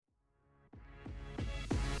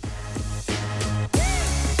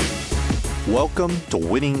Welcome to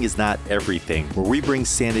Winning is Not Everything, where we bring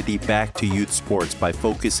sanity back to youth sports by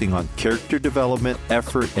focusing on character development,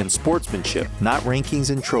 effort, and sportsmanship, not rankings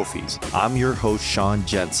and trophies. I'm your host, Sean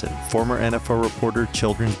Jensen, former NFL reporter,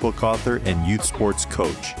 children's book author, and youth sports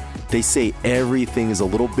coach. They say everything is a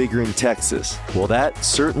little bigger in Texas. Well, that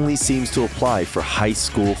certainly seems to apply for high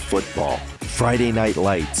school football. Friday night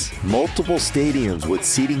lights, multiple stadiums with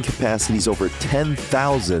seating capacities over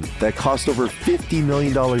 10,000 that cost over $50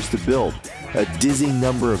 million to build, a dizzying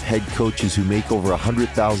number of head coaches who make over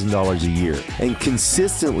 $100,000 a year, and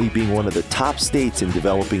consistently being one of the top states in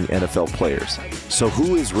developing NFL players. So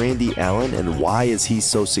who is Randy Allen and why is he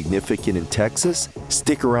so significant in Texas?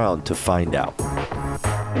 Stick around to find out.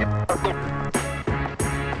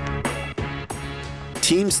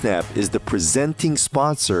 TeamSnap is the presenting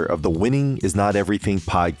sponsor of the Winning is Not Everything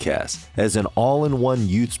podcast. As an all-in-one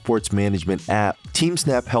youth sports management app,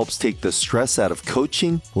 TeamSnap helps take the stress out of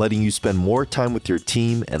coaching, letting you spend more time with your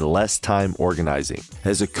team and less time organizing.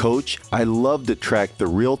 As a coach, I love to track the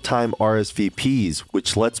real-time RSVPs,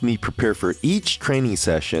 which lets me prepare for each training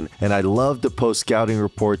session, and I love to post scouting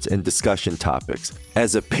reports and discussion topics.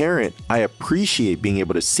 As a parent, I appreciate being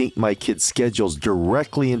able to sync my kids' schedules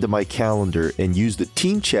directly into my calendar and use the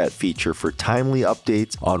Team Chat feature for timely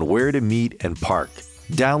updates on where to meet and park.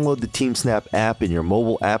 Download the TeamSnap app in your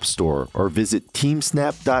mobile app store or visit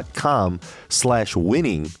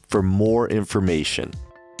teamsnap.com/winning for more information.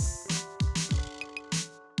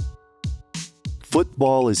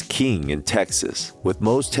 Football is king in Texas, with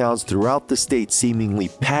most towns throughout the state seemingly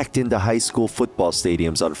packed into high school football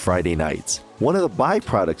stadiums on Friday nights. One of the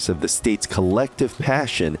byproducts of the state's collective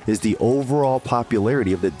passion is the overall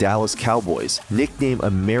popularity of the Dallas Cowboys, nicknamed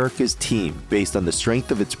America's team based on the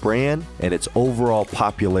strength of its brand and its overall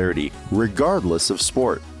popularity, regardless of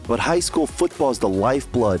sport. But high school football is the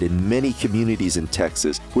lifeblood in many communities in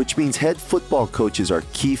Texas, which means head football coaches are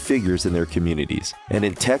key figures in their communities. And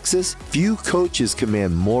in Texas, few coaches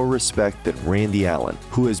command more respect than Randy Allen,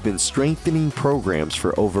 who has been strengthening programs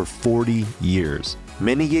for over 40 years.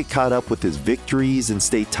 Many get caught up with his victories and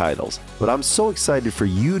state titles, but I'm so excited for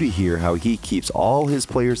you to hear how he keeps all his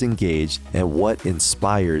players engaged and what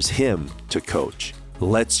inspires him to coach.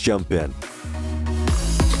 Let's jump in.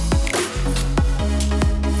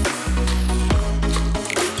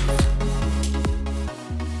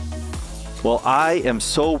 Well, I am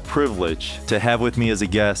so privileged to have with me as a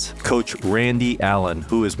guest Coach Randy Allen,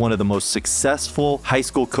 who is one of the most successful high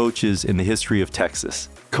school coaches in the history of Texas.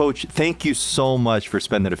 Coach, thank you so much for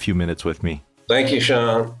spending a few minutes with me. Thank you,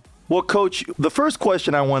 Sean. Well, Coach, the first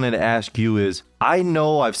question I wanted to ask you is, I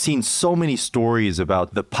know I've seen so many stories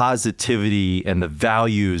about the positivity and the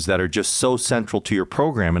values that are just so central to your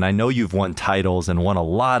program, and I know you've won titles and won a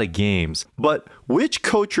lot of games, but which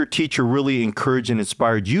coach or teacher really encouraged and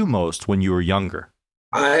inspired you most when you were younger?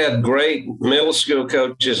 I had great middle school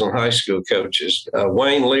coaches and high school coaches.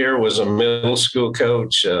 Wayne Lear was a middle school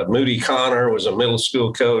coach. Moody Connor was a middle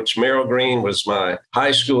school coach. Merrill Green was my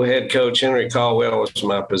high school head coach. Henry Caldwell was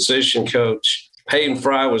my position coach. Hayden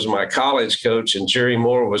Fry was my college coach, and Jerry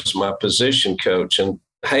Moore was my position coach. And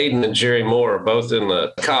Hayden and Jerry Moore are both in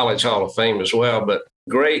the College Hall of Fame as well, but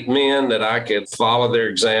great men that I could follow their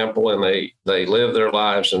example, and they lived their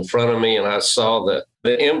lives in front of me. And I saw the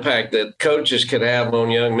impact that coaches could have on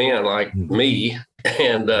young men like me.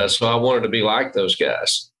 And so I wanted to be like those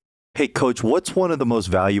guys. Hey, Coach, what's one of the most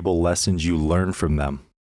valuable lessons you learned from them?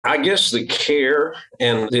 I guess the care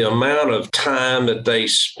and the amount of time that they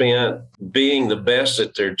spent being the best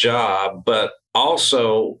at their job, but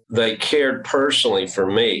also they cared personally for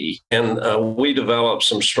me. And we developed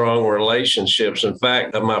some strong relationships. In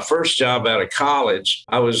fact, my first job out of college,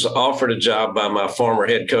 I was offered a job by my former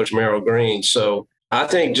head coach, Merrill Green. So I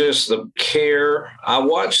think just the care, I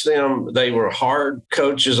watched them. They were hard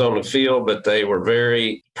coaches on the field, but they were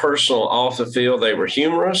very personal off the field. They were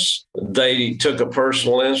humorous. They took a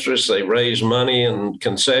personal interest. They raised money and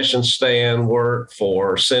concession stand work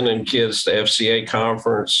for sending kids to FCA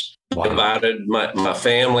conference. Wow. Invited my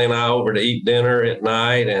family and I over to eat dinner at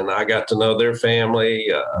night, and I got to know their family.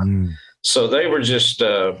 So they were just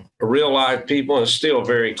real life people and still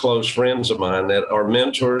very close friends of mine that are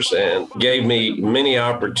mentors and gave me many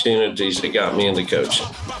opportunities that got me into coaching.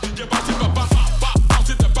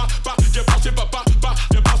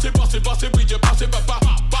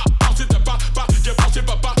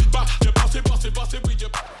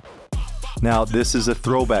 Now, this is a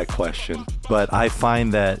throwback question, but I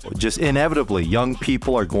find that just inevitably young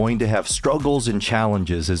people are going to have struggles and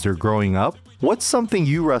challenges as they're growing up. What's something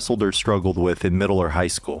you wrestled or struggled with in middle or high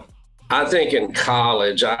school? I think in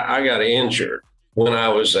college, I got injured when I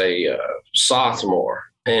was a sophomore.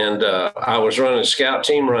 and I was running scout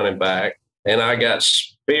team running back, and I got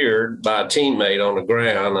speared by a teammate on the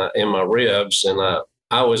ground in my ribs, and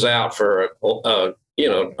I was out for a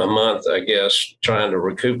month, I guess, trying to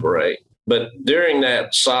recuperate. But during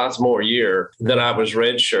that sophomore year that I was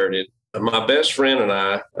redshirted, my best friend and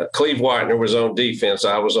I, Cleve Whitener was on defense,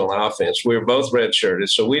 I was on offense. We were both redshirted,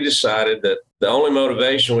 so we decided that the only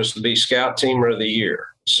motivation was to be scout teamer of the year.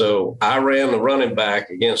 So I ran the running back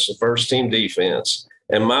against the first team defense,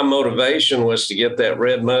 and my motivation was to get that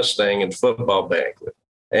red Mustang at the football banquet.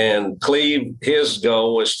 And Cleve, his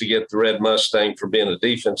goal was to get the red Mustang for being a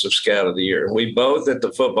defensive scout of the year. And we both at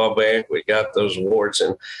the football banquet got those awards,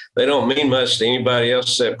 and they don't mean much to anybody else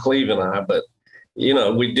except Cleve and I, but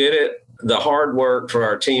we did it, the hard work for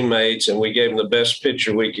our teammates, and we gave them the best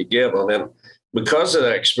picture we could give them. And because of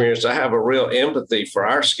that experience, I have a real empathy for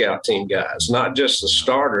our scout team guys, not just the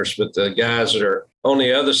starters, but the guys that are on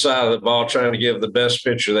the other side of the ball trying to give the best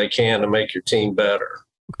picture they can to make your team better.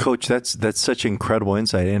 Coach, that's such incredible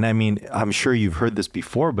insight. And I mean, I'm sure you've heard this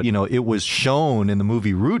before, but, it was shown in the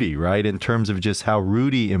movie Rudy, right? In terms of just how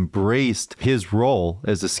Rudy embraced his role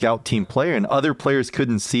as a scout team player, and other players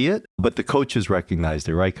couldn't see it, but the coaches recognized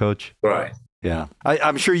it, right, Coach? Right. Yeah.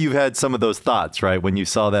 I'm sure you've had some of those thoughts, right, when you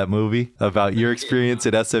saw that movie about your experience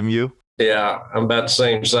at SMU? Yeah, I'm about the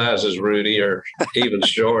same size as Rudy, or even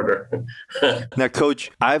shorter. Now,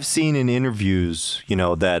 Coach, I've seen in interviews,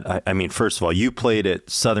 that, I mean, first of all, you played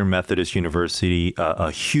at Southern Methodist University,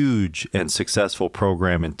 a huge and successful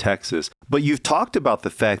program in Texas, but you've talked about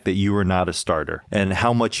the fact that you were not a starter and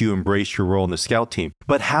how much you embraced your role in the scout team.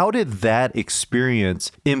 But how did that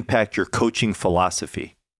experience impact your coaching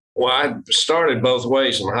philosophy? Well, I started both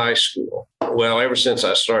ways in high school. Well, ever since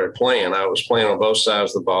I started playing, I was playing on both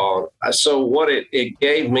sides of the ball. So what it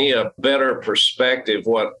gave me a better perspective,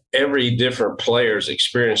 what every different player is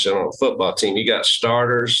experiencing on a football team. You got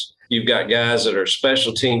starters, you've got guys that are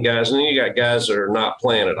special team guys, and then you got guys that are not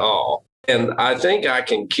playing at all. And I think I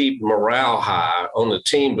can keep morale high on the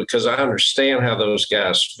team because I understand how those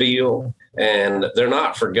guys feel, and they're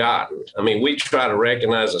not forgotten. I mean, we try to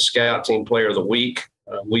recognize a scout team player of the week.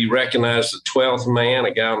 We recognize the 12th man,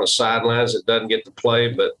 a guy on the sidelines that doesn't get to play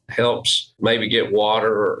but helps maybe get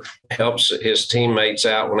water or helps his teammates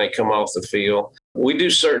out when they come off the field. We do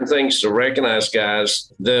certain things to recognize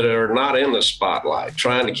guys that are not in the spotlight,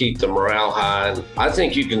 trying to keep the morale high. And I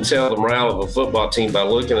think you can tell the morale of a football team by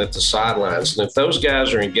looking at the sidelines. And if those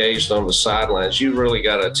guys are engaged on the sidelines, you've really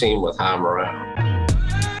got a team with high morale.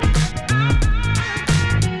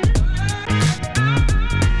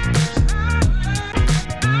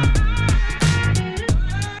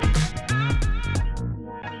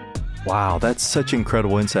 Wow, that's such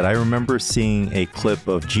incredible insight. I remember seeing a clip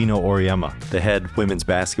of Gino Auriemma, the head women's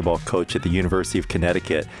basketball coach at the University of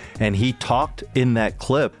Connecticut, and he talked in that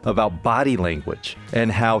clip about body language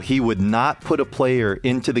and how he would not put a player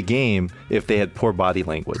into the game if they had poor body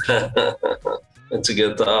language. That's a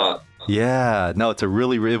good thought. Yeah, no, it's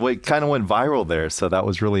it kind of went viral there, so that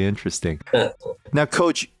was really interesting. Now,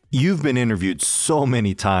 Coach, you've been interviewed so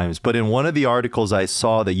many times, but in one of the articles I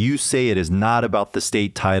saw that you say it is not about the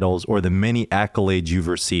state titles or the many accolades you've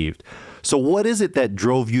received. So what is it that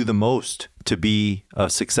drove you the most to be a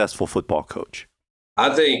successful football coach?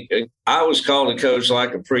 I think I was called to coach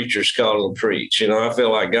like a preacher's called to preach. I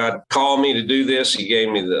feel like God called me to do this. He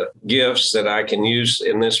gave me the gifts that I can use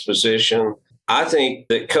in this position. I think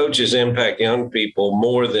that coaches impact young people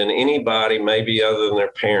more than anybody, maybe other than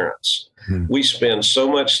their parents. We spend so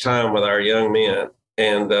much time with our young men.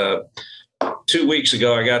 And 2 weeks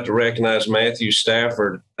ago, I got to recognize Matthew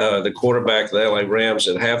Stafford, the quarterback of the LA Rams,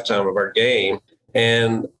 at halftime of our game.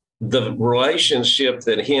 And the relationship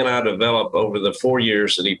that he and I developed over the 4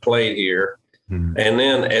 years that he played here. And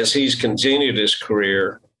then as he's continued his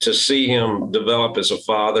career, to see him develop as a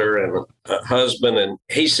father and a husband. And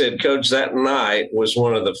he said, Coach, that night was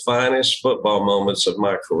one of the finest football moments of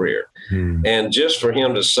my career. And just for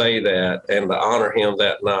him to say that and to honor him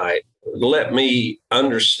that night, let me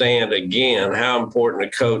understand again how important a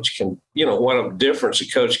coach can, what a difference a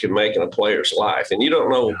coach can make in a player's life. And you don't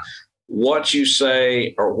know what you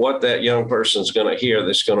say or what that young person's going to hear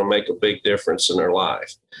that's going to make a big difference in their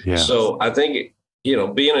life. Yeah. So I think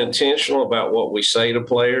being intentional about what we say to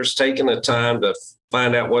players, taking the time to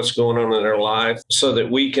find out what's going on in their life so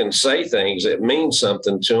that we can say things that mean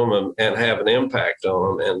something to them and have an impact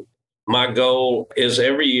on them. And my goal is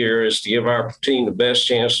every year is to give our team the best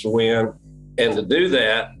chance to win. And to do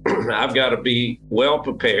that, I've got to be well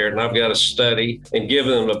prepared and I've got to study and give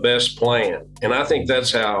them the best plan. And I think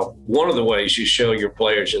that's one of the ways you show your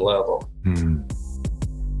players you love them.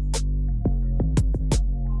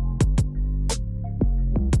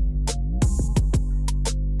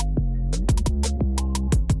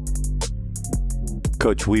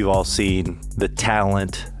 Coach, we've all seen the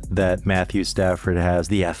talent that Matthew Stafford has,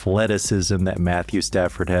 the athleticism that Matthew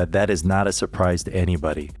Stafford had. That is not a surprise to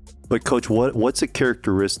anybody. But Coach, what's a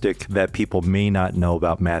characteristic that people may not know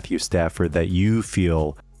about Matthew Stafford that you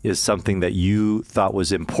feel is something that you thought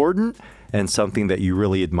was important and something that you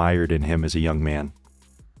really admired in him as a young man?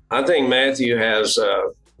 I think Matthew has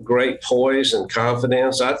great poise and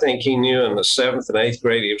confidence. I think he knew in the 7th and 8th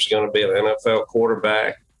grade he was going to be an NFL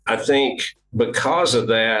quarterback. I think because of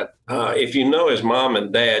that, if you know his mom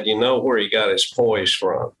and dad, you know where he got his poise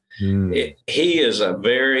from. He is a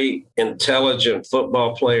very intelligent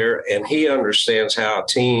football player, and he understands how a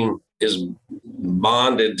team is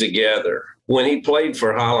bonded together. When he played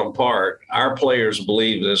for Highland Park, our players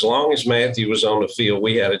believed that as long as Matthew was on the field,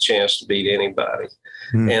 we had a chance to beat anybody.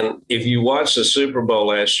 And if you watch the Super Bowl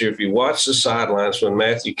last year, if you watch the sidelines when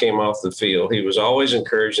Matthew came off the field, he was always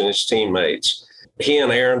encouraging his teammates. He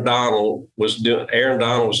and Aaron Donald was doing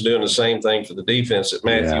the same thing for the defense that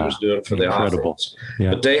Matthew was doing for the offense.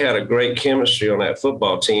 But they had a great chemistry on that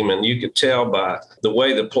football team, and you could tell by the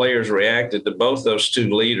way the players reacted to both those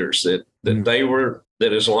two leaders that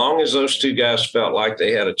as long as those two guys felt like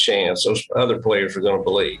they had a chance, those other players were going to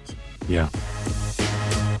believe. Yeah.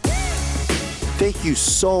 Thank you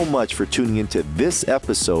so much for tuning into this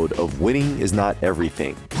episode of Winning is Not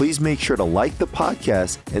Everything. Please make sure to like the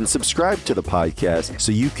podcast and subscribe to the podcast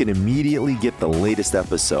so you can immediately get the latest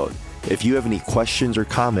episode. If you have any questions or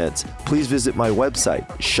comments, please visit my website,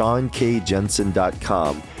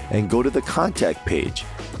 SeanKJensen.com, and go to the contact page.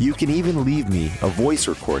 You can even leave me a voice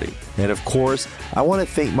recording. And of course, I want to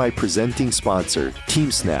thank my presenting sponsor,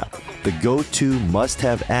 TeamSnap, the go-to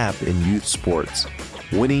must-have app in youth sports.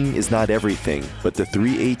 Winning is not everything, but the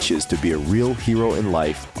 3 H's to be a real hero in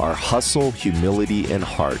life are hustle, humility, and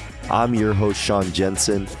heart. I'm your host, Sean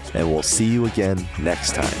Jensen, and we'll see you again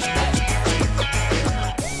next time.